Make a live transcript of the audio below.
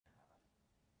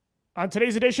On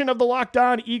today's edition of the Locked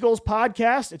On Eagles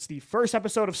podcast, it's the first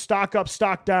episode of Stock Up,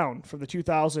 Stock Down for the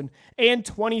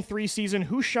 2023 season.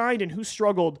 Who shined and who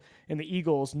struggled in the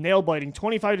Eagles' nail-biting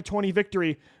 25-20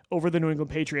 victory over the New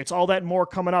England Patriots? All that and more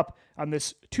coming up on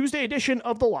this Tuesday edition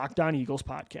of the Locked On Eagles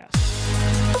podcast.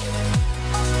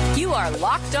 You are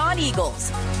Locked On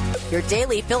Eagles, your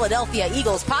daily Philadelphia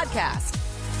Eagles podcast.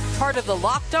 Part of the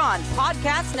Locked On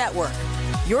Podcast Network,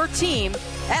 your team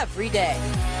every day.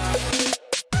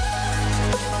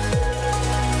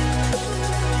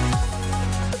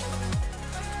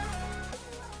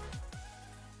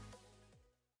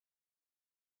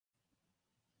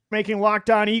 Making Locked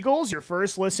On Eagles your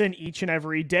first listen each and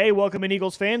every day. Welcome in,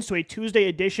 Eagles fans, to a Tuesday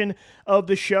edition of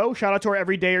the show. Shout out to our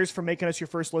everydayers for making us your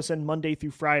first listen Monday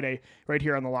through Friday right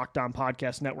here on the Locked On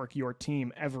Podcast Network, your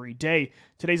team every day.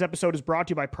 Today's episode is brought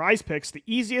to you by Prize Picks, the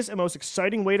easiest and most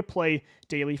exciting way to play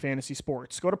daily fantasy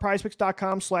sports. Go to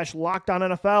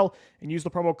prizepicks.com/LockedOnNFL and use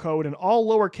the promo code in all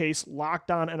lowercase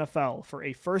LockedOnNFL for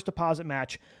a first deposit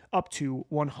match up to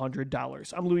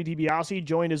 $100. I'm Louis DiBiase,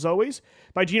 joined as always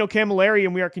by Gino Camilleri,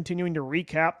 and we are continuing to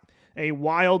recap a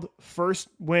wild first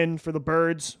win for the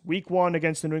Birds, week one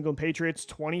against the New England Patriots,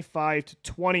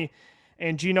 25-20.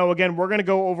 And Gino, again, we're going to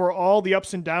go over all the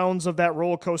ups and downs of that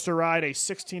roller coaster ride. A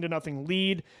 16-0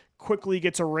 lead quickly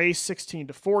gets erased,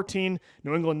 16-14.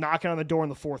 New England knocking on the door in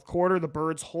the fourth quarter. The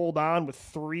Birds hold on with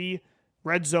 3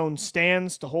 red zone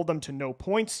stands to hold them to no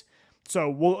points.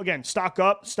 So we'll, again, stock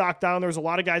up, stock down. There's a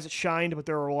lot of guys that shined, but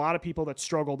there are a lot of people that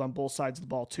struggled on both sides of the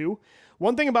ball too.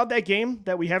 One thing about that game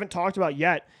that we haven't talked about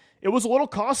yet, it was a little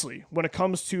costly when it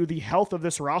comes to the health of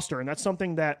this roster, and that's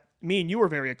something that me and you were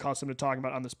very accustomed to talking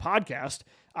about on this podcast,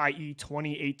 i.e.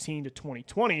 2018 to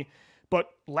 2020.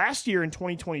 But last year in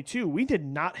 2022, we did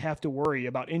not have to worry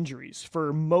about injuries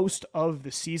for most of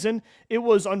the season. It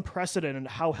was unprecedented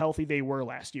how healthy they were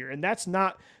last year, and that's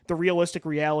not the realistic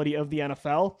reality of the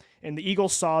NFL, and the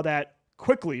Eagles saw that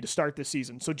quickly to start this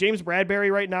season. So James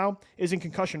Bradberry right now is in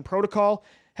concussion protocol.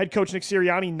 Head coach Nick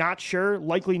Sirianni not sure,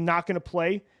 likely not going to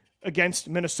play against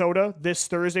Minnesota this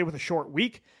Thursday with a short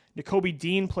week. Nakobe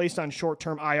Dean placed on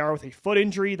short-term IR with a foot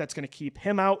injury. That's going to keep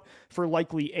him out for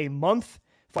likely a month.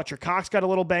 Fletcher Cox got a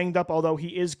little banged up, although he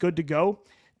is good to go.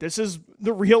 This is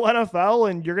the real NFL,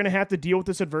 and you're going to have to deal with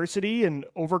this adversity and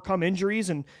overcome injuries,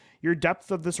 and your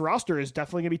depth of this roster is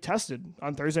definitely going to be tested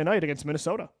on Thursday night against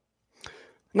Minnesota.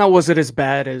 Now, was it as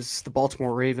bad as the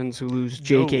Baltimore Ravens, who lose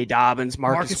J.K. Dobbins,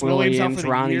 Marcus Williams,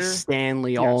 Ronnie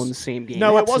Stanley, all in the same game?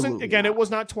 No, it wasn't. Again, it was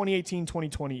not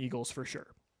 2018-2020 Eagles for sure.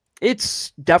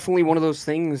 It's definitely one of those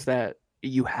things that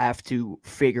you have to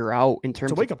figure out in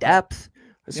terms of depth,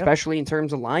 especially in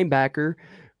terms of linebacker.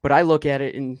 But I look at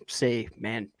it and say,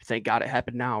 man, thank God it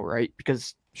happened now, right?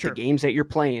 Because the games that you're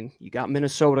playing, you got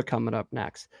Minnesota coming up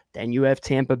next. Then you have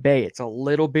Tampa Bay. It's a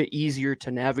little bit easier to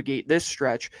navigate this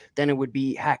stretch than it would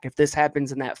be, heck, if this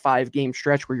happens in that 5-game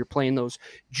stretch where you're playing those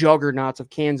juggernauts of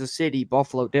Kansas City,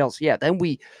 Buffalo, Dallas. Yeah, then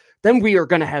we are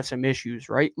going to have some issues,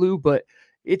 right, Lou? But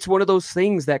it's one of those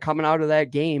things that coming out of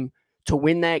that game, to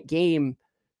win that game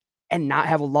and not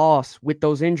have a loss with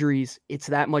those injuries, it's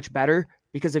that much better.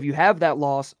 Because if you have that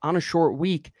loss on a short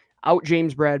week, out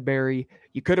James Bradberry,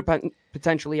 you could have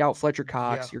potentially out Fletcher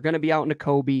Cox. Yeah. You're going to be out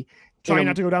Nakobe. Trying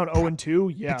not to go down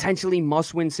 0-2. Yeah. Potentially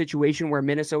must-win situation where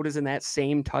Minnesota's in that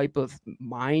same type of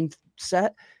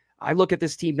mindset. I look at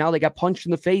this team now, they got punched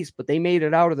in the face, but they made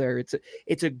it out of there.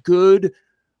 It's a good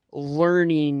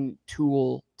learning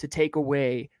tool to take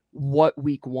away what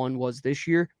week one was this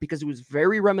year, because it was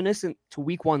very reminiscent to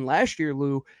week one last year,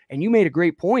 Lou. And you made a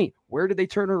great point. Where did they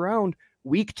turn around?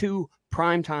 Week 2,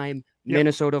 primetime,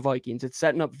 Minnesota Vikings. It's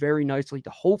setting up very nicely to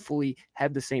hopefully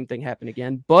have the same thing happen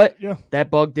again. But that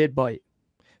bug did bite.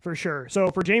 For sure. So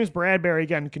for James Bradberry,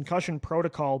 again, concussion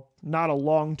protocol, not a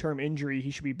long-term injury.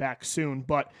 He should be back soon.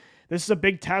 But this is a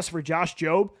big test for Josh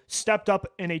Jobe. Stepped up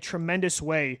in a tremendous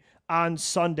way on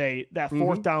Sunday, that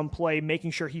fourth down play,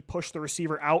 making sure he pushed the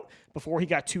receiver out before he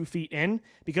got 2 feet in.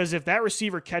 Because if that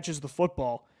receiver catches the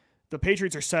football, the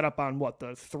Patriots are set up on,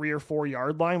 the 3 or 4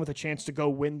 yard line with a chance to go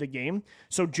win the game.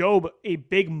 So Jobe, a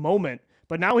big moment,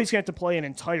 but now he's going to have to play an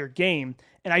entire game.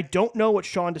 And I don't know what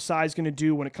Sean Desai is going to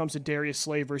do when it comes to Darius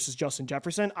Slay versus Justin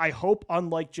Jefferson. I hope,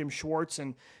 unlike Jim Schwartz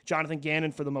and Jonathan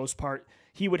Gannon for the most part,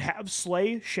 he would have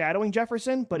Slay shadowing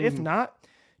Jefferson. But if not,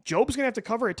 Jobe's going to have to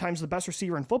cover at times the best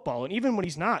receiver in football. And even when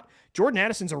he's not, Jordan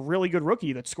Addison's a really good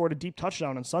rookie that scored a deep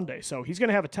touchdown on Sunday. So he's going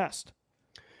to have a test.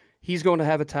 He's going to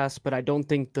have a test, but I don't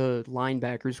think the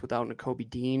linebackers without Nakobe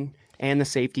Dean and the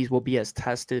safeties will be as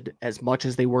tested as much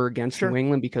as they were against New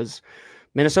England, because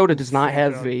Minnesota does not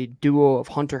have a duo of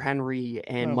Hunter Henry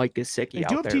and Mike Gesicki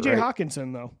out there. They do have TJ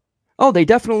Hawkinson, though. Oh, they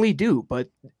definitely do, but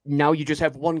now you just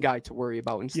have one guy to worry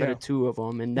about instead of two of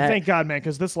them. And thank God, man,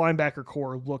 because this linebacker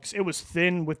core it was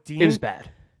thin with Dean. It was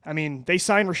bad. I mean, they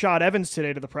signed Rashaad Evans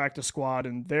today to the practice squad,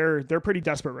 and they're pretty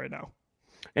desperate right now.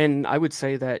 And I would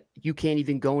say that you can't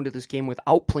even go into this game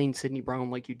without playing Sidney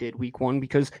Brown like you did week 1,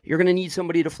 because you're going to need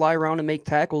somebody to fly around and make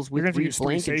tackles with Reed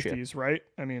Blankenship. Safeties, right?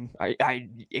 I mean, I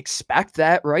expect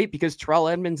that, right? Because Terrell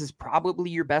Edmonds is probably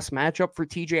your best matchup for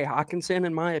TJ Hawkinson,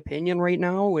 in my opinion, right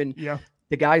now. And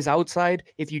the guys outside,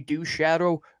 if you do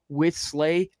shadow with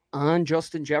Slay on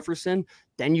Justin Jefferson,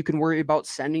 then you can worry about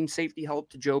sending safety help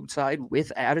to Job's side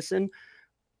with Addison.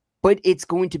 But it's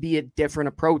going to be a different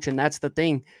approach, and that's the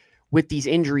thing. With these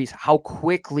injuries, how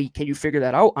quickly can you figure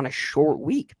that out on a short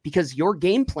week? Because your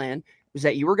game plan was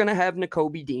that you were going to have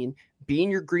Nakobe Dean being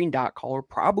your green dot caller,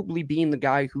 probably being the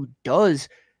guy who does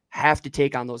have to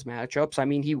take on those matchups. I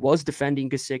mean, he was defending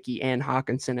Gesicki and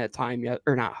Hawkinson at time,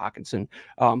 or not Hawkinson,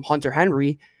 Hunter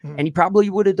Henry, and he probably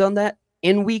would have done that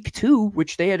in week 2,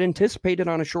 which they had anticipated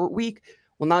on a short week.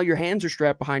 Well, now your hands are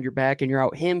strapped behind your back and you're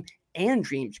out him and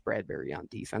James Bradbury on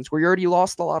defense, where you already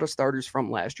lost a lot of starters from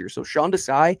last year. So Sean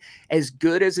Desai, as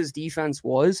good as his defense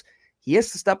was, he has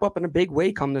to step up in a big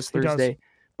way come this Thursday.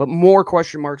 But more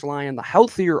question marks lie on the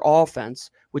healthier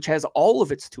offense, which has all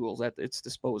of its tools at its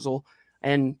disposal.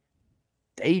 And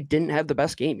they didn't have the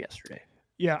best game yesterday.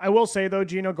 Yeah, I will say, though,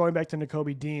 Gino, going back to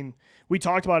Nakobe Dean, we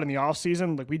talked about in the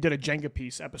offseason, like we did a Jenga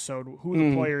piece episode, who are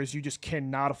the players you just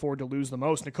cannot afford to lose the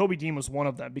most. Nakobe Dean was one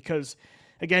of them because,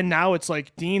 again, now it's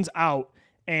like Dean's out,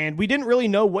 and we didn't really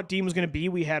know what Dean was going to be.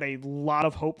 We had a lot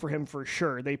of hope for him for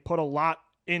sure. They put a lot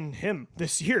in him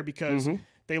this year because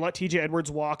they let TJ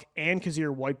Edwards walk and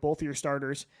Kazir White, both of your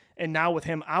starters, and now with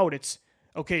him out, it's,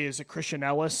 okay, is it Christian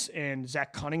Ellis and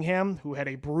Zach Cunningham, who had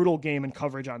a brutal game in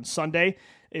coverage on Sunday?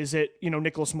 Is it,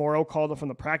 Nicholas Morrow called up from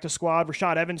the practice squad?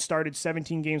 Rashaad Evans started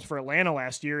 17 games for Atlanta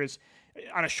last year. Is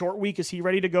on a short week, is he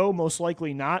ready to go? Most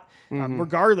likely not.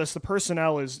 Regardless, the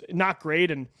personnel is not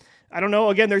great, and I don't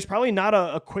know. Again, there's probably not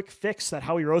a quick fix that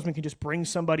Howie Roseman can just bring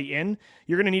somebody in.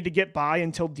 You're going to need to get by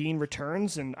until Dean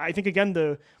returns, and I think, again,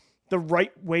 the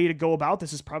right way to go about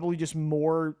this is probably just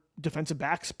more defensive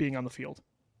backs being on the field.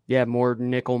 Yeah, more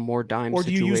nickel, more dime. Or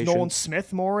do you use Nolan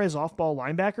Smith more as off-ball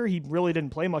linebacker? He really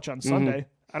didn't play much on Sunday.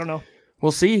 I don't know.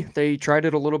 We'll see. They tried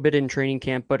it a little bit in training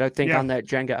camp, but I think on that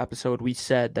Jenga episode, we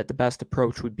said that the best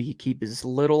approach would be keep as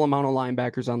little amount of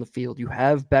linebackers on the field. You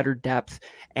have better depth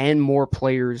and more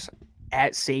players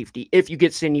at safety if you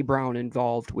get Sidney Brown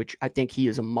involved, which I think he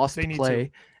is a must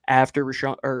play after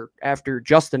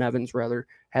Justin Evans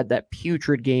had that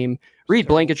putrid game. Reed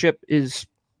Blankenship is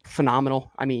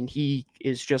phenomenal. I mean, he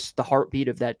is just the heartbeat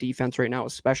of that defense right now,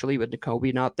 especially with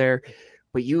Nakobe not there.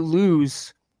 But you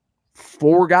lose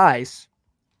 4 guys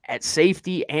at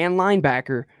safety and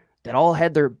linebacker that all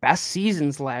had their best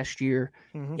seasons last year.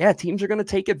 Yeah, teams are going to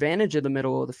take advantage of the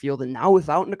middle of the field. And now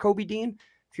without Nakobe Dean,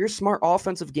 if you're a smart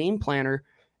offensive game planner,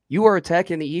 you are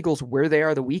attacking the Eagles where they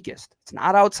are the weakest. It's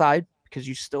not outside because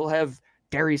you still have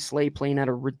Darius Slay playing at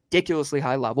a ridiculously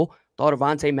high level. Thought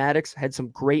Avonte Maddox had some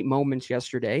great moments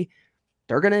yesterday.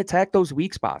 They're going to attack those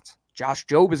weak spots. Josh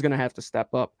Jobe is going to have to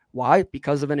step up. Why?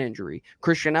 Because of an injury.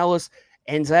 Christian Ellis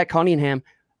and Zach Cunningham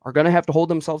are going to have to hold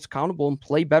themselves accountable and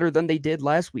play better than they did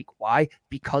last week. Why?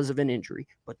 Because of an injury.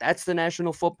 But that's the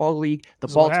National Football League. The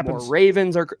Baltimore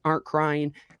Ravens aren't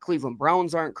crying. Cleveland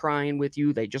Browns aren't crying with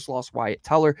you. They just lost Wyatt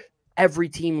Teller. Every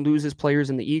team loses players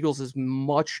in the Eagles as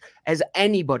much as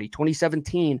anybody.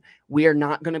 2017, we are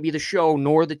not going to be the show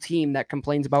nor the team that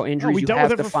complains about injuries. We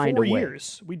dealt with it for 4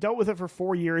 years. We dealt with it for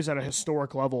 4 years at a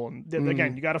historic level. And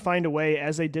again, you got to find a way,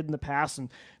 as they did in the past, and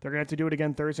they're going to have to do it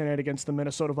again Thursday night against the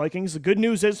Minnesota Vikings. The good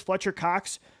news is Fletcher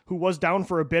Cox, who was down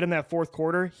for a bit in that fourth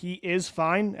quarter, he is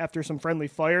fine after some friendly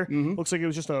fire. Looks like it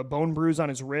was just a bone bruise on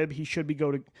his rib. He should be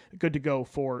good to go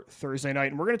for Thursday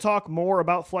night. And we're going to talk more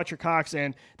about Fletcher Cox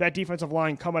and that defensive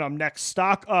line coming up next.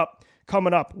 Stock up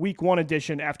coming up, week 1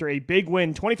 edition, after a big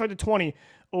win, 25-20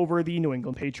 over the New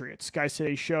England Patriots. Guys,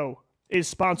 today's show is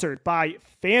sponsored by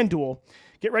FanDuel.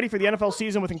 Get ready for the NFL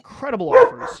season with incredible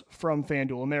offers from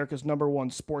FanDuel, America's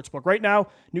 #1 sportsbook. Right now,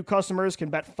 new customers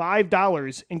can bet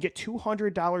 $5 and get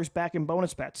 $200 back in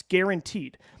bonus bets,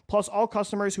 guaranteed. Plus, all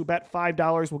customers who bet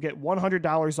 $5 will get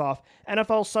 $100 off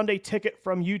NFL Sunday Ticket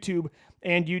from YouTube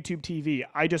and YouTube TV.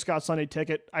 I just got Sunday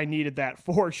Ticket. I needed that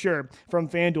for sure from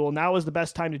FanDuel. Now is the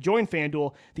best time to join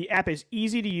FanDuel. The app is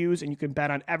easy to use, and you can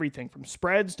bet on everything from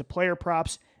spreads to player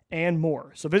props and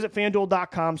more. So visit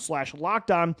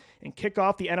FanDuel.com/lockedon and kick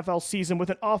off the NFL season with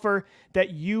an offer that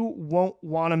you won't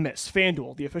want to miss.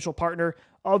 FanDuel, the official partner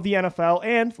of the NFL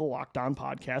and the Locked On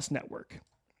Podcast Network.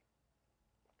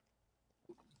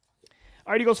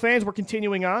 All right, Eagles fans, we're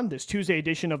continuing on this Tuesday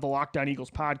edition of the Locked On Eagles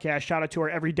podcast. Shout out to our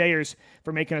everydayers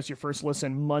for making us your first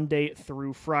listen Monday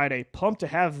through Friday. Pumped to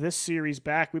have this series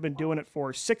back. We've been doing it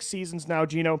for 6 seasons now,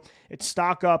 Gino. It's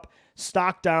stock up,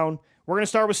 stock down. We're going to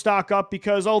start with stock up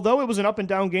because although it was an up and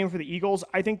down game for the Eagles,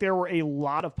 I think there were a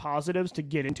lot of positives to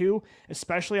get into,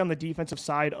 especially on the defensive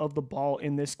side of the ball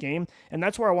in this game. And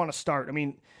that's where I want to start. I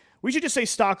mean, we should just say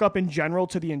stock up in general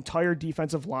to the entire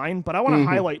defensive line, but I want to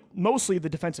highlight mostly the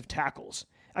defensive tackles.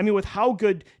 I mean, with how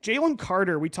good Jalen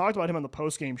Carter, we talked about him on the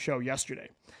postgame show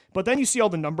yesterday, but then you see all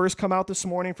the numbers come out this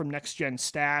morning from Next Gen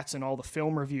Stats and all the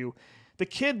film review. The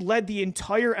kid led the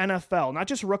entire NFL, not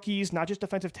just rookies, not just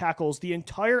defensive tackles, the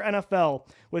entire NFL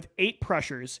with 8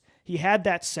 pressures. He had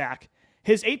that sack.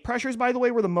 His 8 pressures, by the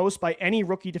way, were the most by any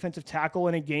rookie defensive tackle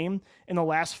in a game in the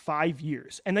last 5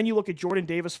 years. And then you look at Jordan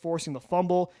Davis forcing the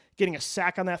fumble, getting a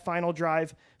sack on that final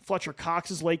drive, Fletcher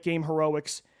Cox's late game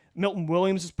heroics, Milton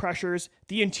Williams' pressures.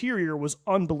 The interior was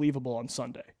unbelievable on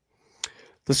Sunday.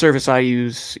 The service I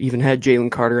use even had Jalen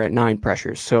Carter at 9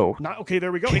 pressures. So okay,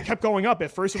 there we go. It kept going up.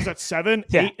 At first it was at 7,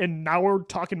 8, and now we're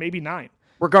talking maybe 9.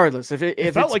 Regardless, if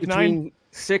it's like between 9,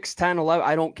 6, 10, 11,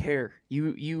 I don't care.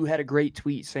 You had a great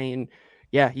tweet saying,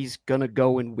 yeah, he's going to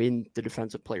go and win the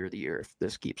Defensive Player of the Year if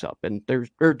this keeps up. And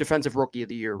or Defensive Rookie of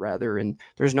the Year, rather. And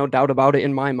there's no doubt about it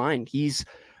in my mind. He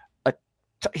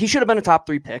should have been a top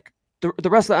 3 pick. The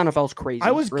rest of the NFL is crazy.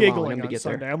 I was giggling on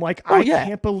Sunday. I'm like, I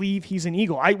can't believe he's an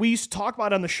Eagle. We used to talk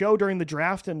about it on the show during the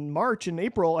draft in March and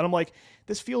April, and I'm like,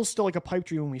 this feels still like a pipe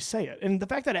dream when we say it. And the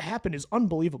fact that it happened is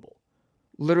unbelievable.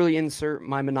 Literally insert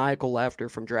my maniacal laughter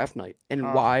from draft night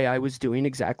and why I was doing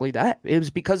exactly that. It was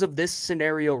because of this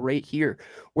scenario right here,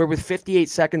 where with 58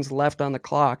 seconds left on the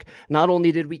clock, not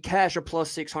only did we cash a plus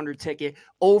 600 ticket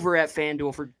over at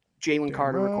FanDuel for Jalen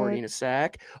Carter recording a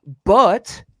sack,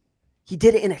 but he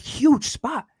did it in a huge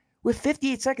spot with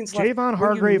 58 seconds left. Javon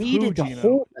Hargrave needed to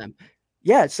hold them.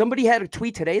 Yeah, somebody had a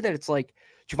tweet today that it's like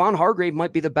Javon Hargrave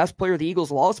might be the best player the Eagles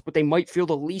lost, but they might feel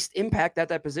the least impact at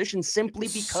that position simply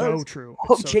because of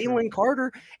Jalen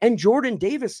Carter and Jordan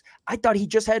Davis. I thought he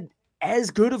just had as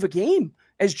good of a game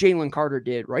as Jalen Carter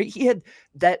did, right? He had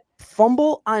that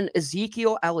fumble on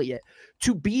Ezekiel Elliott.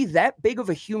 To be that big of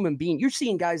a human being, you're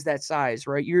seeing guys that size,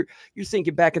 right? You're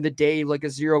thinking back in the day, like a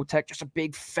zero tech, just a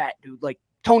big fat dude, like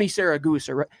Tony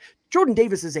Saragusa, right? Jordan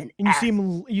Davis is an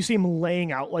you see him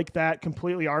laying out like that,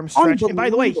 completely arm stretched. And by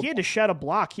the way, he had to shed a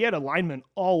block. He had a lineman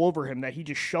all over him that he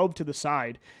just shoved to the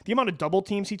side. The amount of double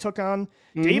teams he took on.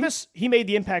 Davis, he made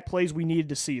the impact plays we needed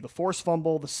to see. The forced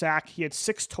fumble, the sack. He had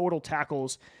 6 total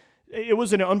tackles. It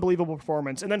was an unbelievable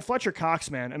performance. And then Fletcher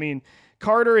Cox, man. I mean,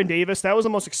 Carter and Davis, that was the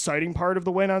most exciting part of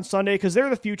the win on Sunday because they're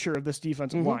the future of this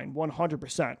defensive line,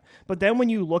 100%. But then when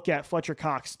you look at Fletcher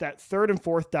Cox, that 3rd and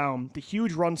 4th down, the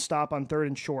huge run stop on 3rd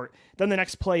and short, then the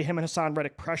next play, him and Haason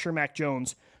Reddick pressure Mac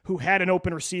Jones, who had an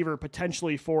open receiver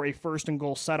potentially for a 1st and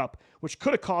goal setup, which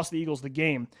could have cost the Eagles the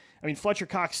game. I mean, Fletcher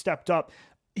Cox stepped up.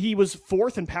 He was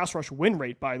 4th in pass rush win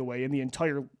rate, by the way, in the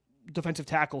entire defensive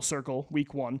tackle circle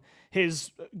week 1. His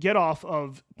get off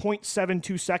of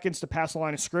 0.72 seconds to pass the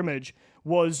line of scrimmage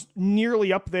was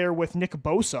nearly up there with Nick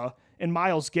Bosa and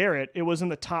Myles Garrett. It was in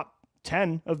the top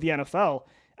 10 of the NFL.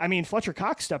 I mean, Fletcher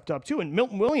Cox stepped up too, and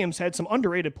Milton Williams had some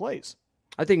underrated plays.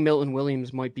 I think Milton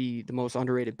Williams might be the most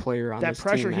underrated player on that this team. That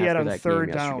pressure he had on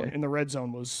 3rd down yesterday. In the red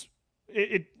zone was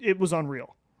it was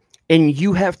unreal. And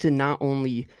you have to not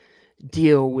only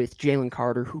deal with Jalen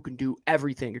Carter, who can do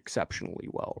everything exceptionally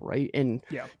well, right? And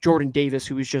Jordan Davis,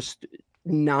 who is just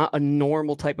not a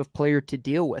normal type of player to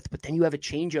deal with. But then you have a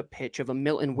change-up pitch of a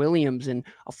Milton Williams and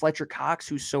a Fletcher Cox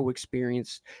who's so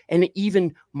experienced. And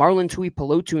even Marlon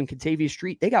Tuipulotu and Kentavious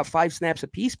Street, they got 5 snaps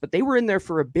apiece, but they were in there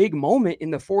for a big moment in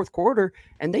the 4th quarter,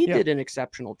 and they did an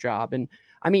exceptional job. And,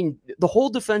 I mean, the whole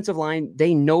defensive line,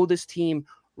 they know this team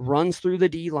runs through the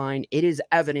D-line. It is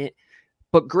evident.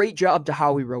 But great job to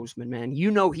Howie Roseman, man.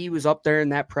 You know he was up there in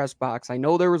that press box. I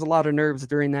know there was a lot of nerves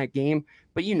during that game,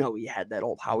 but you know he had that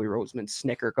old Howie Roseman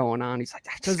snicker going on. He's like,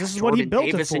 because this is what he built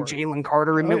Davis it for. And Jalen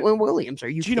Carter and Milton Williams. Are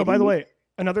you kidding by the me? way,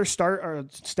 another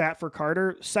stat for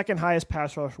Carter, 2nd highest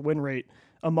pass rush win rate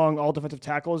among all defensive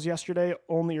tackles yesterday,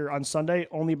 on Sunday,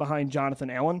 only behind Jonathan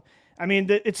Allen. I mean,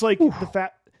 it's like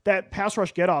that pass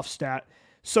rush get off stat.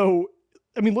 So,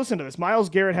 I mean, listen to this. Myles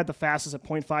Garrett had the fastest at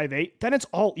 0.58. Then it's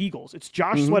all Eagles. It's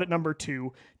Josh Sweat at number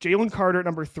 2, Jalen Carter at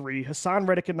number 3, Haason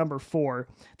Reddick at number 4.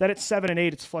 Then at 7 and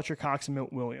 8, it's Fletcher Cox and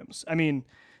Milton Williams. I mean,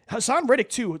 Haason Reddick,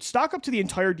 too. Stock up to the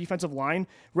entire defensive line.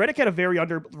 Reddick had a very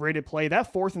underrated play.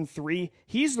 That 4th and 3,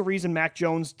 he's the reason Mac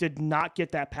Jones did not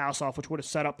get that pass off, which would have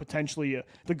set up potentially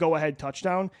the go-ahead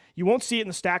touchdown. You won't see it in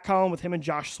the stat column with him and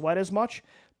Josh Sweat as much,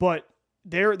 but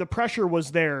the pressure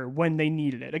was there when they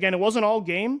needed it. Again, it wasn't all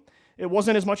game. It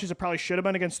wasn't as much as it probably should have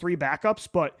been against 3 backups,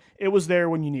 but it was there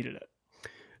when you needed it.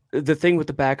 The thing with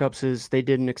the backups is they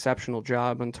did an exceptional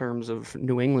job in terms of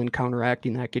New England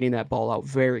counteracting that, getting that ball out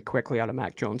very quickly out of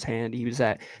Mac Jones' hand. He was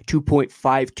at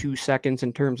 2.52 seconds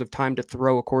in terms of time to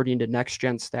throw, according to Next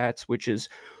Gen Stats, which is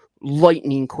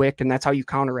lightning quick, and that's how you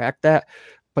counteract that.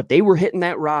 But they were hitting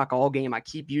that rock all game. I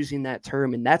keep using that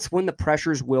term, and that's when the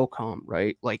pressures will come,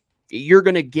 right? Like, you're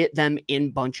going to get them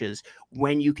in bunches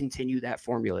when you continue that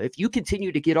formula. If you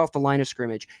continue to get off the line of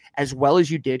scrimmage as well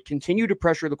as you did, continue to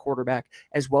pressure the quarterback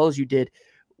as well as you did,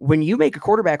 when you make a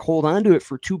quarterback hold on to it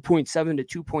for 2.7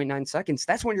 to 2.9 seconds,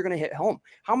 that's when you're going to hit home.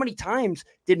 How many times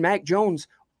did Mac Jones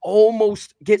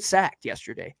almost get sacked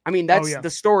yesterday? I mean, that's the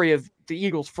story of the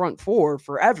Eagles front four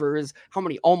forever, is how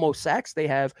many almost sacks they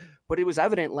have. But it was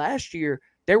evident last year.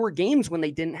 There were games when they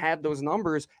didn't have those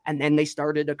numbers, and then they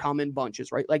started to come in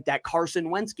bunches, right? Like that Carson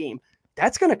Wentz game.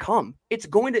 That's going to come. It's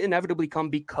going to inevitably come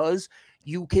because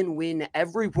you can win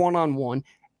every one-on-one,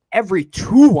 every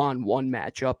 2-on-1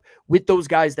 matchup with those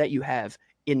guys that you have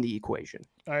in the equation.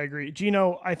 I agree.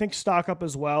 Gino, I think stock up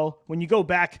as well. When you go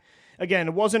back, again,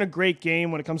 it wasn't a great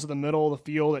game when it comes to the middle of the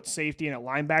field at safety and at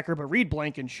linebacker, but Reed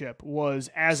Blankenship was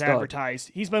as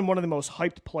advertised. He's been one of the most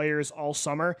hyped players all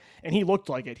summer, and he looked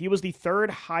like it. He was the 3rd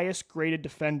highest graded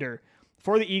defender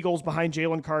for the Eagles behind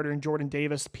Jalen Carter and Jordan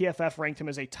Davis. PFF ranked him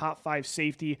as a top 5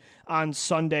 safety on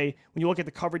Sunday. When you look at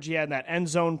the coverage he had in that end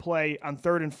zone play on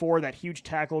 3rd and 4, that huge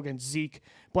tackle against Zeke,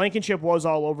 Blankenship was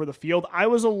all over the field. I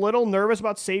was a little nervous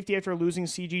about safety after losing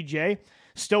CGJ.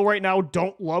 Still right now,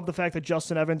 don't love the fact that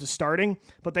Justin Evans is starting,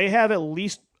 but they have at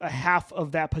least a half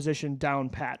of that position down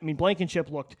pat. I mean, Blankenship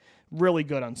looked really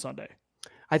good on Sunday.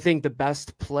 I think the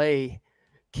best play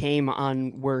came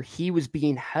on where he was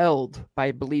being held by,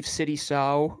 I believe, City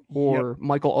Sau or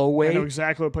Michael Owe. I know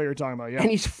exactly what play you're talking about, yeah.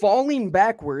 And he's falling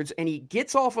backwards, and he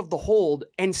gets off of the hold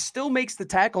and still makes the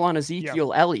tackle on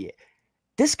Ezekiel Elliott.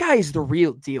 This guy is the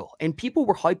real deal, and people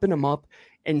were hyping him up,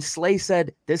 and Slay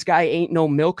said, this guy ain't no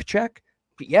milk check.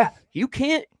 But yeah, you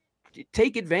can't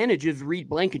take advantage of Reed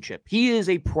Blankenship. He is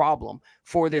a problem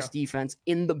for this defense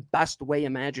in the best way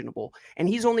imaginable, and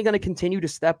he's only going to continue to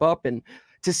step up. And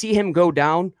to see him go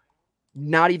down,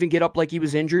 not even get up like he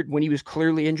was injured when he was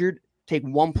clearly injured, take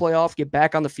one play off, get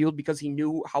back on the field because he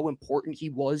knew how important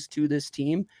he was to this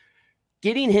team.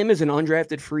 Getting him as an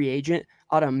undrafted free agent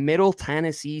out of Middle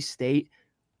Tennessee State,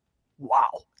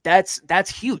 wow, that's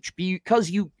huge because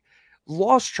you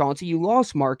lost Chauncey, you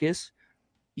lost Marcus.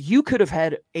 You could have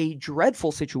had a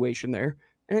dreadful situation there,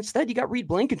 and instead you got Reed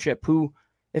Blankenship, who,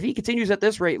 if he continues at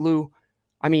this rate, Lou,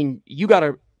 I mean, you got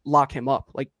to lock him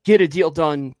up. Like, get a deal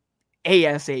done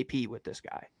ASAP with this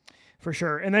guy. For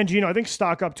sure. And then, Gino, I think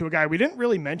stock up to a guy we didn't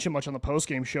really mention much on the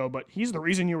postgame show, but he's the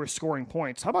reason you were scoring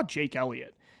points. How about Jake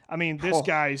Elliott? I mean, this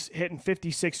guy's hitting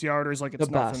 56-yarders like it's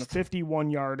nothing, a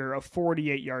 51-yarder, a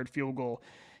 48-yard field goal.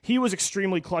 He was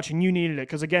extremely clutch, and you needed it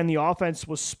because, again, the offense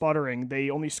was sputtering. They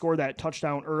only scored that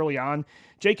touchdown early on.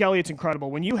 Jake Elliott's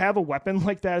incredible. When you have a weapon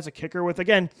like that as a kicker with,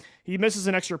 again, he misses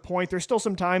an extra point. There's still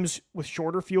some times with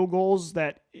shorter field goals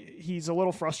that he's a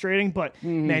little frustrating, but,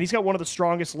 man, he's got one of the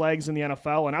strongest legs in the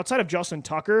NFL. And outside of Justin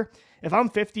Tucker, if I'm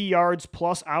 50 yards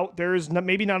plus out, there's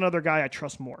maybe not another guy I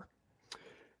trust more.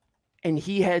 And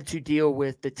he had to deal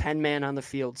with the 10-man on the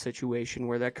field situation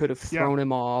where that could have thrown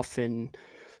him off, and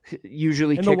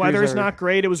usually and the weather's not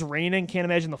great. It was raining. Can't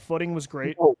imagine the footing was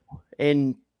great.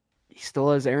 And he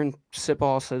still has Aaron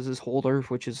Sipos as his holder,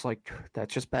 which is like,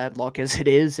 that's just bad luck as it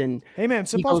is. And hey, man,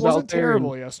 Sipos wasn't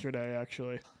terrible yesterday,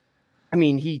 actually. I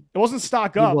mean, it wasn't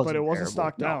stock up, but it wasn't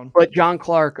stock down. But John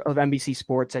Clark of NBC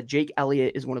Sports said Jake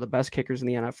Elliott is one of the best kickers in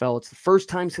the NFL. It's the first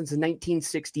time since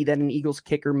 1960 that an Eagles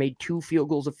kicker made 2 field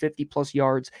goals of 50-plus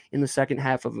yards in the second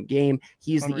half of a game.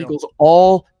 He is the Eagles'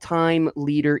 all-time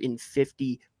leader in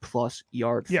 50-plus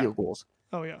yard field goals.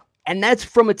 Oh, yeah. And that's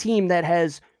from a team that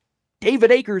has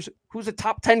David Akers, who's a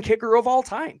top 10 kicker of all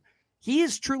time. He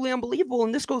is truly unbelievable,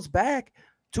 and this goes back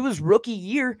to his rookie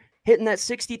year, hitting that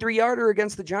 63-yarder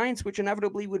against the Giants, which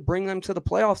inevitably would bring them to the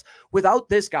playoffs. Without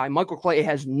this guy, Michael Clay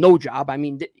has no job. I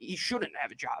mean, he shouldn't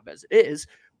have a job as it is,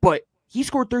 but he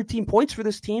scored 13 points for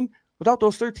this team. Without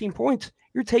those 13 points,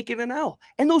 you're taking an L.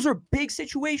 And those are big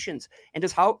situations. And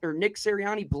does Nick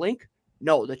Sirianni blink?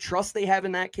 No, the trust they have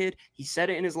in that kid, he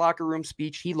said it in his locker room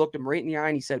speech. He looked him right in the eye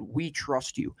and he said, we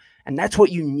trust you. And that's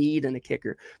what you need in a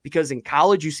kicker, because in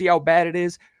college, you see how bad it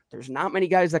is. There's not many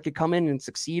guys that could come in and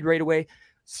succeed right away.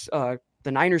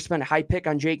 The Niners spent a high pick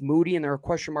on Jake Moody, and there are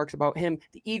question marks about him.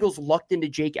 The Eagles lucked into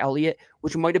Jake Elliott,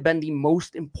 which might have been the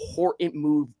most important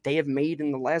move they have made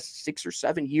in the last 6 or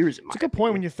 7 years. It's a good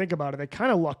point when you think about it. They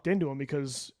kind of lucked into him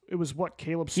because it was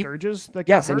Caleb Sturgis that got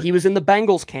Yes, hurt? And he was in the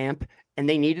Bengals camp, and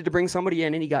they needed to bring somebody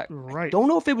in, and he got right. I don't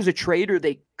know if it was a trade or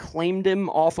they claimed him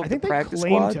off of the practice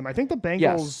squad. I think the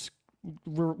Bengals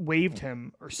waived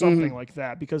him or something like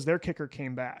that because their kicker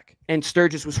came back. And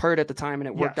Sturgis was hurt at the time, and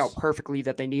it worked out perfectly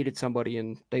that they needed somebody,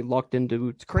 and they lucked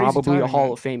into probably timing, a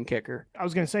Hall of Fame kicker. I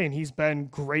was going to say, and he's been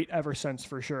great ever since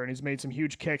for sure, and he's made some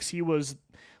huge kicks. He was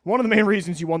one of the main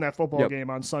reasons you won that football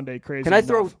game on Sunday. Crazy. Can I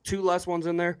throw 2 last ones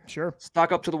in there? Sure.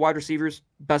 Stock up to the wide receivers.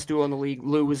 Best duo in the league.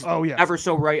 Lou was ever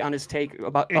so right on his take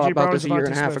about this a year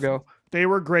and a half ago. They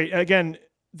were great. Again,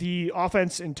 the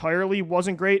offense entirely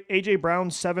wasn't great. A.J.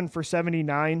 Brown, 7 for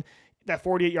 79. That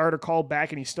 48-yarder called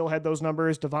back, and he still had those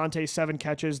numbers. Devontae, 7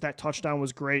 catches. That touchdown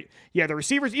was great. Yeah, the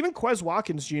receivers, even Quez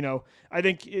Watkins, Gino, I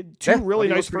think 2 really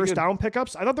nice first down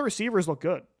pickups. I thought the receivers looked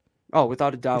good. Oh,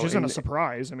 without a doubt. Which isn't a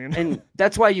surprise. I mean, and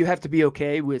that's why you have to be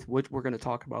okay with what we're going to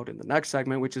talk about in the next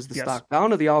segment, which is the stock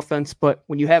down of the offense. But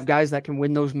when you have guys that can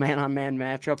win those man-on-man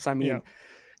matchups, I mean,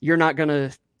 you're not going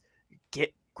to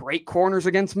get great corners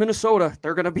against Minnesota.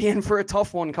 They're going to be in for a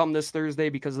tough one come this Thursday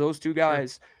because those 2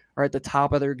 guys are at the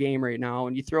top of their game right now.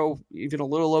 And you throw even a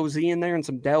little OZ in there and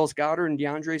some Dallas Goedert and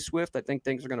DeAndre Swift, I think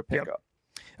things are going to pick up.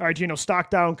 All right, Gino, stock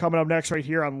down coming up next right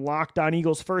here on Locked On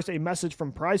Eagles. First, a message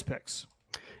from Prize Picks.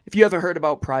 If you haven't heard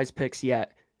about Prize Picks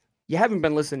yet, you haven't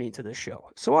been listening to this show.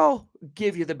 So I'll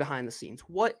give you the behind the scenes.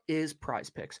 What is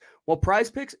Prize Picks? Well, Prize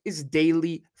Picks is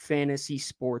daily fantasy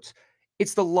sports.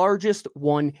 It's the largest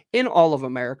one in all of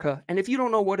America. And if you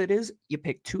don't know what it is, you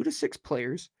pick 2 to 6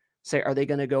 players, say, are they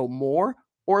going to go more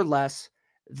or less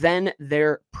than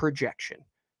their projection?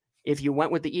 If you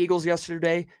went with the Eagles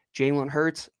yesterday, Jalen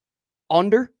Hurts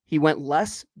under, he went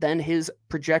less than his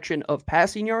projection of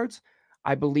passing yards.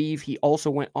 I believe he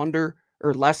also went under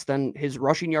or less than his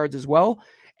rushing yards as well.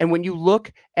 And when you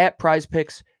look at Prize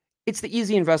Picks, it's the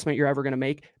easy investment you're ever going to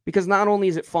make because not only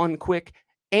is it fun, quick,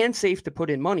 and safe to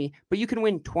put in money, but you can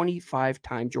win 25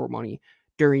 times your money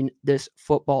during this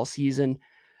football season.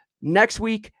 Next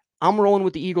week, I'm rolling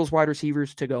with the Eagles wide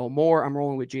receivers to go more. I'm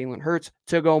rolling with Jalen Hurts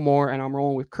to go more, and I'm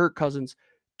rolling with Kirk Cousins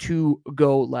to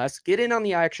go less. Get in on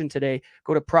the action today.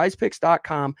 Go to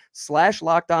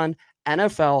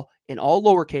prizepicks.com/LockedOnNFL in all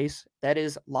lowercase. That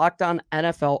is Locked On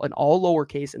NFL in all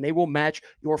lowercase, and they will match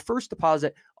your first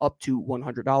deposit up to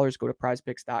 $100. Go to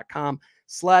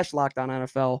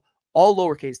prizepicks.com/LockedOnNFL. All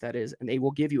lowercase, that is, and they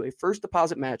will give you a first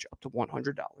deposit match up to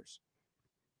 $100.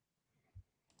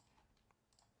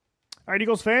 All right,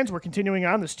 Eagles fans, we're continuing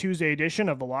on this Tuesday edition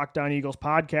of the Locked On Eagles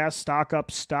podcast, Stock Up,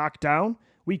 Stock Down.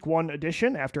 Week 1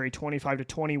 edition after a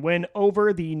 25-20 win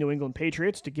over the New England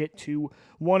Patriots to get to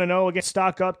 1-0 against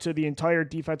stock up to the entire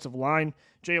defensive line.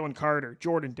 Jalen Carter,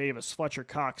 Jordan Davis, Fletcher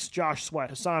Cox, Josh Sweat,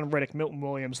 Haason Reddick, Milton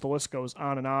Williams, the list goes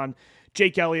on and on.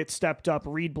 Jake Elliott stepped up,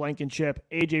 Reed Blankenship,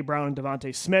 A.J. Brown, and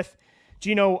Devontae Smith.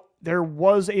 Gino, there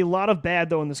was a lot of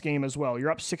bad, though, in this game as well. You're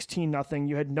up 16-0.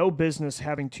 You had no business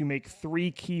having to make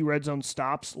 3 key red zone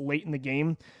stops late in the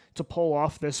game to pull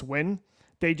off this win.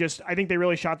 I think they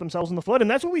really shot themselves in the foot.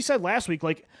 And that's what we said last week.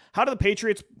 Like, how do the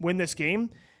Patriots win this game?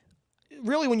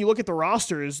 Really, when you look at the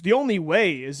rosters, the only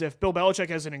way is if Bill Belichick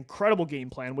has an incredible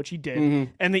game plan, which he did,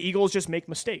 and the Eagles just make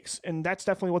mistakes. And that's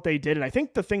definitely what they did. And I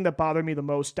think the thing that bothered me the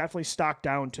most, definitely stock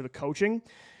down to the coaching.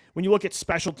 When you look at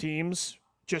special teams,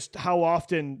 just how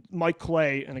often Mike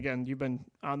Clay, and again, you've been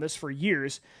on this for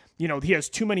years, he has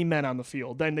too many men on the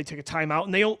field. Then they take a timeout,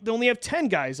 and they only have 10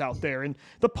 guys out there, and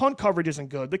the punt coverage isn't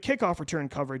good. The kickoff return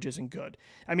coverage isn't good.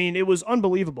 I mean, it was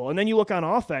unbelievable. And then you look on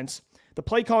offense, the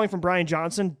play calling from Brian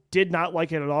Johnson did not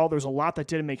like it at all. There's a lot that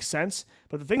didn't make sense,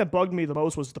 but the thing that bugged me the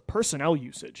most was the personnel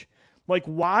usage. Like,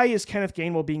 why is Kenneth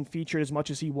Gainwell being featured as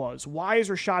much as he was? Why is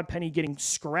Rashaad Penny getting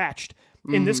scratched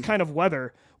in this kind of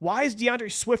weather? Why is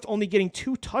DeAndre Swift only getting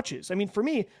 2 touches? I mean, for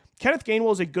me, Kenneth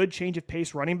Gainwell is a good change of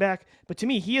pace running back, but to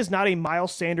me, he is not a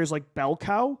Miles Sanders like bell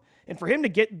cow. And for him to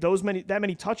get that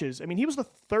many touches, I mean, he was the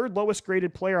 3rd lowest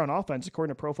graded player on offense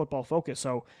according to Pro Football Focus.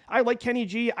 So I like Kenny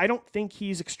G. I don't think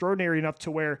he's extraordinary enough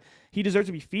to where he deserves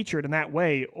to be featured in that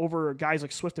way over guys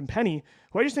like Swift and Penny,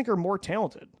 who I just think are more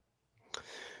talented.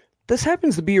 This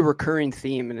happens to be a recurring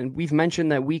theme, and we've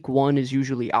mentioned that week 1 is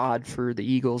usually odd for the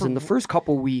Eagles. In the first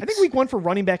couple weeks, I think week 1 for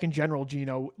running back in general,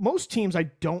 Gino, most teams I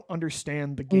don't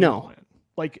understand the game plan.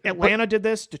 Like Atlanta did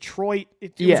this, Detroit,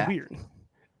 it was weird.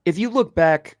 If you look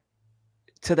back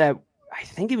to that, I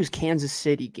think it was Kansas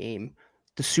City game,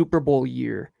 the Super Bowl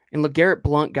year, and LeGarrette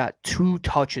Blount got 2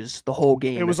 touches the whole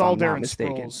game. It was all Darren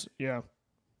Sproles, yeah.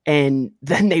 And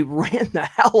then they ran the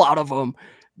hell out of them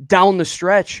down the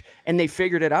stretch, and they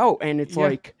figured it out. And it's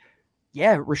like,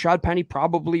 yeah, Rashaad Penny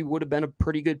probably would have been a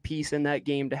pretty good piece in that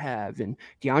game to have. And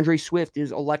DeAndre Swift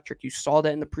is electric. You saw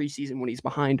that in the preseason when he's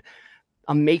behind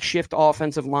a makeshift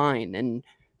offensive line. And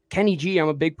Kenny G, I'm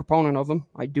a big proponent of him.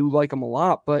 I do like him a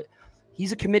lot, but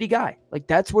he's a committee guy. Like,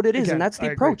 that's what it is. And that's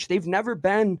the approach. They've never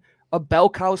been a bell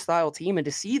cow style team. And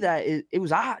to see that, it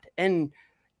was odd. And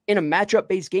in a matchup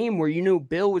based game where you knew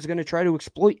Bill was going to try to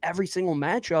exploit every single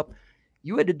matchup,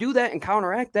 you had to do that and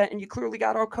counteract that. And you clearly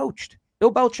got out-coached.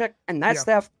 Bill Belichick and that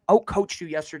staff out-coached you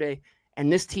yesterday,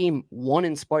 and this team won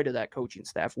in spite of that coaching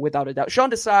staff, without a doubt. Sean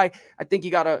Desai, I think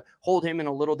you got to hold him in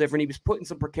a little different. He was put in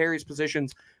some precarious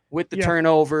positions with the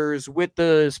turnovers, with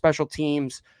the special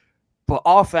teams, but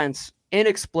offense,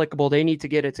 inexplicable. They need to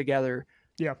get it together.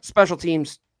 Yeah. Special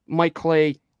teams, Mike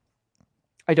Clay,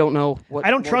 I don't know what.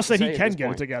 I don't trust that he can get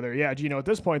it together. Yeah, Gino, at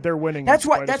this point, they're winning. That's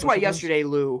why yesterday,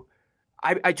 Lou,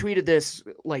 I tweeted this,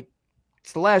 like,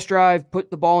 it's the last drive,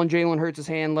 put the ball in Jalen Hurts'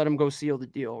 hand, let him go seal the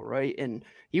deal, right? And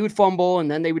he would fumble,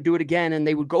 and then they would do it again, and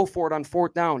they would go for it on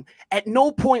 4th down. At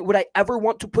no point would I ever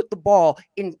want to put the ball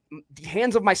in the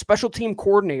hands of my special team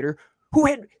coordinator, who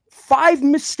had 5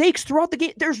 mistakes throughout the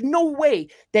game. There's no way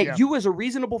that you, as a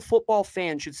reasonable football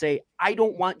fan, should say, I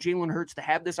don't want Jalen Hurts to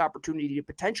have this opportunity to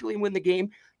potentially win the game,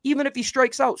 even if he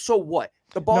strikes out. So what?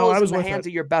 The ball is in the hands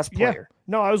of your best player. Yeah.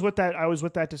 No, I was with that. I was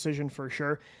with that decision for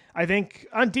sure. I think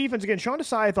on defense, again, Sean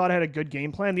Desai, I thought, had a good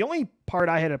game plan. The only part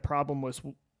I had a problem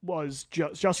was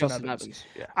Justin Evans.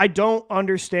 Yeah. I don't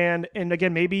understand. And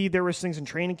again, maybe there was things in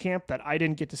training camp that I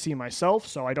didn't get to see myself,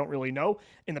 so I don't really know.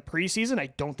 In the preseason, I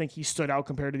don't think he stood out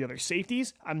compared to the other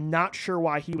safeties. I'm not sure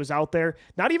why he was out there,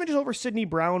 not even just over Sidney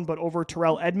Brown, but over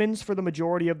Terrell Edmonds for the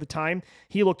majority of the time.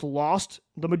 He looked lost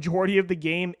the majority of the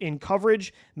game in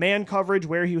coverage, man coverage,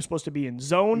 where he was supposed to be in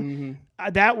zone.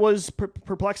 That was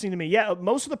perplexing to me. Yeah,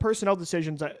 most of the personnel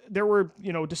decisions, there were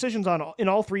decisions in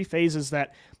all 3 phases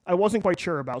that I wasn't quite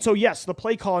sure about. So yes, the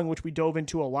play calling, which we dove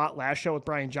into a lot last show with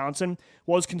Brian Johnson,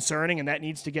 was concerning, and that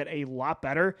needs to get a lot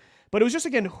better. But it was just,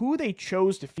 again, who they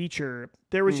chose to feature.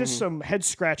 There was just some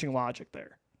head-scratching logic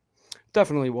there.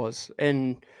 Definitely was.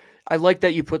 And I like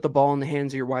that you put the ball in the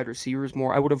hands of your wide receivers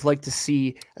more. I would have liked to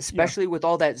see, especially with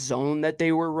all that zone that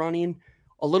they were running,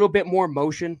 a little bit more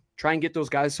motion. Try and get those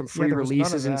guys some free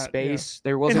releases in space.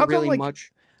 There wasn't really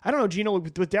much. I don't know, Gino,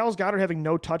 with Dallas Goedert having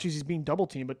no touches, he's being double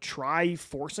teamed, but try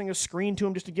forcing a screen to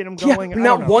him just to get him going.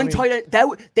 Not one tight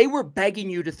end. They were begging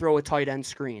you to throw a tight end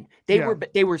screen.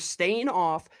 They were staying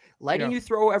off, letting you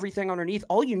throw everything underneath.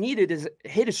 All you needed is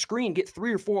hit a screen, get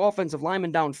 3 or 4 offensive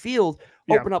linemen downfield,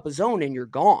 open up a zone, and you're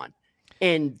gone.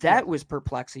 And that was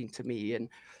perplexing to me. And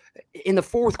in the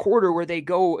 4th quarter, where they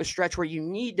go a stretch where you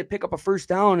need to pick up a 1st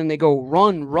down, and they go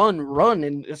run,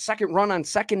 and a second run on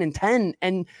 2nd and 10,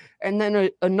 and then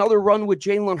another run with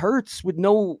Jalen Hurts with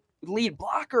no lead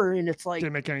blocker, and it's like,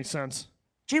 didn't make any sense.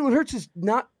 Jalen Hurts is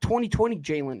not 2020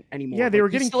 Jalen anymore. Yeah, they were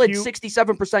getting still had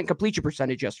 67% completion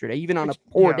percentage yesterday, even on a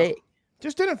poor day.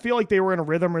 Just didn't feel like they were in a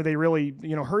rhythm, or they really,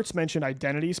 Hurts mentioned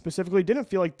identity specifically. Didn't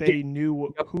feel like they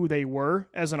knew who they were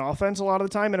as an offense a lot of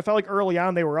the time. And it felt like early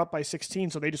on they were up by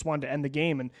 16, so they just wanted to end the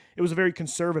game. And it was a very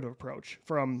conservative approach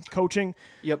from coaching.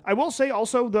 Yep. I will say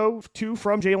also, though, too,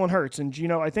 from Jalen Hurts. And,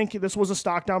 I think this was a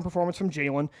stock down performance from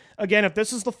Jalen. Again, if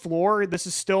this is the floor, this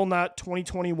is still not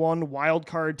 2021 wild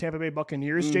card Tampa Bay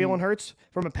Buccaneers Jalen Hurts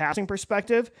from a passing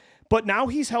perspective. But now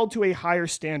he's held to a higher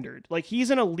standard. Like, he's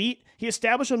an elite. He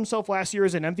established himself last year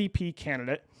as an MVP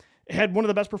candidate. Had one of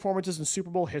the best performances in Super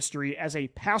Bowl history as a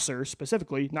passer,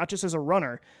 specifically, not just as a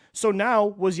runner. So now,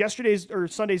 was yesterday's or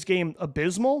Sunday's game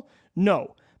abysmal?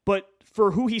 No. But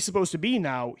for who he's supposed to be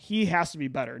now, he has to be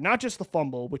better. Not just the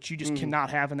fumble, which you just cannot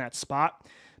have in that spot,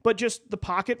 but just the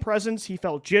pocket presence. He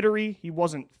felt jittery. He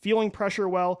wasn't feeling pressure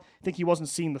well. I think he wasn't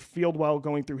seeing the field well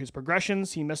going through his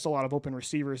progressions. He missed a lot of open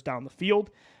receivers down the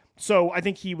field. So I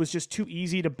think he was just too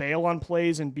easy to bail on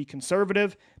plays and be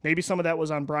conservative. Maybe some of that was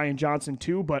on Brian Johnson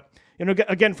too. But,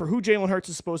 again, for who Jalen Hurts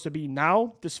is supposed to be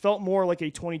now, this felt more like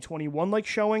a 2021-like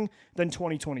showing than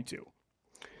 2022.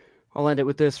 I'll end it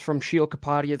with this from Sheil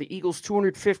Kapadia. The Eagles'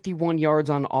 251 yards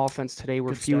on offense today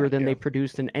were fewer than they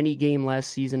produced in any game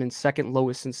last season and second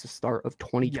lowest since the start of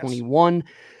 2021. Yes.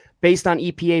 Based on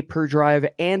EPA per drive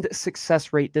and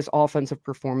success rate, this offensive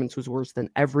performance was worse than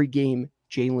every game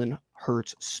Jalen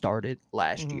Hurts started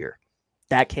last year.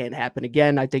 That can't happen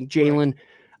again. I think Jalen,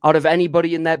 out of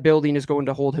anybody in that building, is going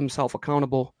to hold himself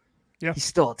accountable. Yeah. He's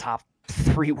still a top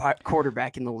 3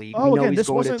 quarterback in the league. We know he's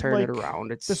going to turn it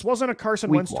around. This wasn't a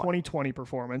Carson Wentz 2020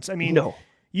 performance. I mean,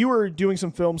 You were doing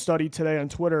some film study today on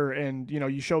Twitter, and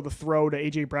you show the throw to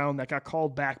A.J. Brown that got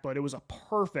called back, but it was a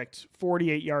perfect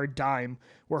 48-yard dime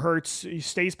where Hurts, he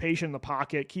stays patient in the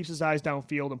pocket, keeps his eyes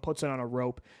downfield, and puts it on a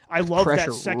rope. I love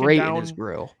that second right down. In his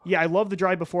grill. Yeah, I love the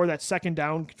drive before that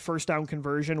first down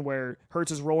conversion where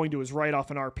Hurts is rolling to his right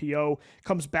off an RPO,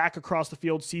 comes back across the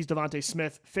field, sees Devontae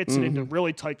Smith, fits it into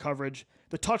really tight coverage.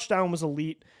 The touchdown was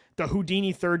elite. The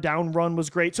Houdini third down run was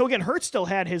great. So again, Hurts still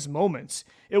had his moments.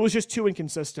 It was just too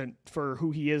inconsistent for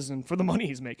who he is and for the money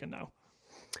he's making now.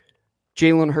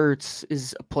 Jalen Hurts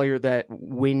is a player that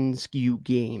wins you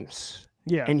games.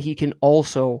 Yeah. And he can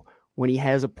also, when he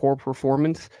has a poor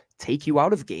performance, take you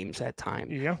out of games at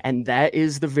times. Yeah. And that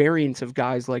is the variance of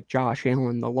guys like Josh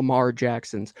Allen, the Lamar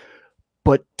Jacksons.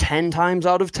 But 10 times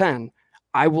out of 10,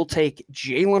 I will take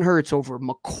Jalen Hurts over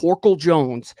McCorkle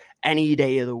Jones any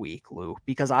day of the week, Lou,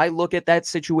 because I look at that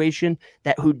situation,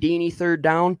 that Houdini third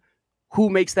down, who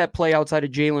makes that play outside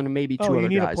of Jalen and maybe two other guys? You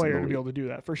need a player to be able to do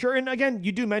that for sure. And again,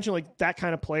 you do mention like that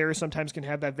kind of player sometimes can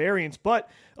have that variance, but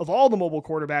of all the mobile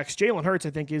quarterbacks, Jalen Hurts, I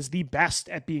think, is the best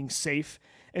at being safe.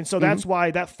 And so that's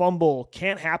why that fumble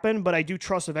can't happen, but I do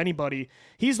trust of anybody.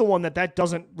 He's the one that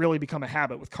doesn't really become a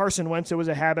habit. With Carson Wentz, it was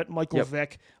a habit. Michael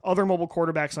Vick, other mobile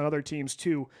quarterbacks on other teams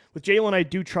too. With Jalen, I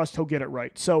do trust he'll get it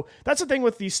right. So that's the thing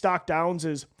with these stock downs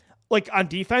is, like on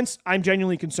defense, I'm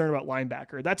genuinely concerned about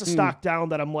linebacker. That's a stock down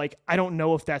that I'm like, I don't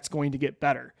know if that's going to get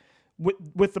better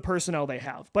with the personnel they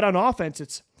have. But on offense,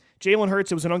 it's Jalen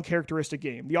Hurts. It was an uncharacteristic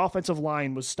game. The offensive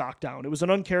line was stock down. It was an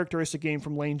uncharacteristic game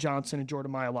from Lane Johnson and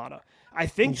Jordan Mailata. I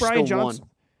think Brian Johnson,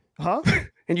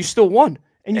 and you still won.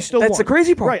 And you still That's won. the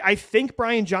crazy part. Right. I think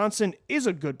Brian Johnson is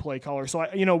a good play caller. So,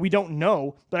 we don't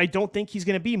know, but I don't think he's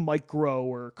going to be Mike Groh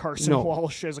or Carson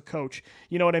Walsh as a coach.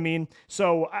 You know what I mean?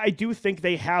 So I do think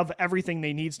they have everything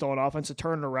they need still on offense to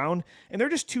turn it around, and they're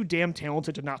just too damn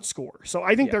talented to not score. So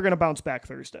I think they're going to bounce back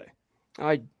Thursday.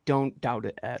 I don't doubt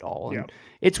it at all. And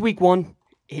it's week one.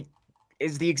 It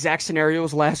is the exact scenario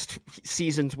as last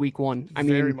season's week one. I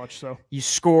mean, very much so. You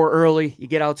score early, you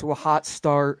get out to a hot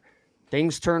start,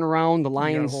 things turn around. The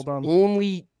Lions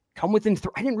only come within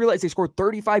I didn't realize they scored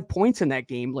 35 points in that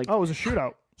game. Like, it was a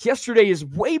shootout. Yesterday is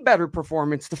way better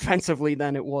performance defensively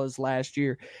than it was last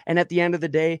year. And at the end of the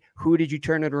day, who did you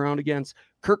turn it around against?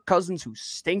 Kirk Cousins, who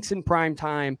stinks in prime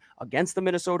time against the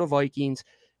Minnesota Vikings.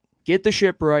 Get the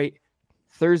ship right.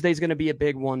 Thursday's going to be a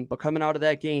big one, but coming out of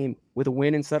that game with a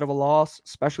win instead of a loss,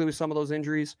 especially with some of those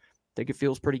injuries, I think it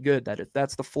feels pretty good that if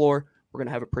that's the floor, we're going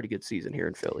to have a pretty good season here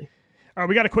in Philly. All right,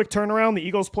 we got a quick turnaround. The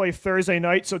Eagles play Thursday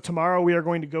night, so tomorrow we are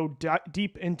going to go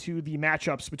deep into the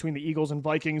matchups between the Eagles and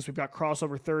Vikings. We've got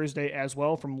crossover Thursday as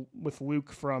well with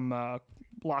Luke from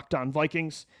Locked On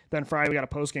Vikings. Then Friday we got a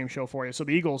post-game show for you. So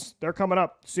the Eagles, they're coming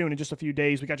up soon in just a few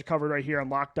days. We got you covered right here on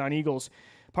Locked On Eagles.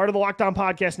 Part of the Locked On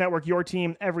Podcast Network, your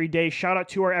team every day. Shout out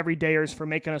to our everydayers for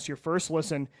making us your first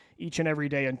listen each and every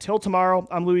day. Until tomorrow,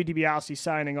 I'm Louis DiBiase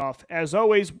signing off. As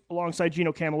always, alongside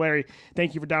Gino Camilleri,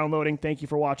 thank you for downloading, thank you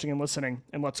for watching and listening,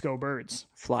 and let's go Birds.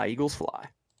 Fly, Eagles, fly.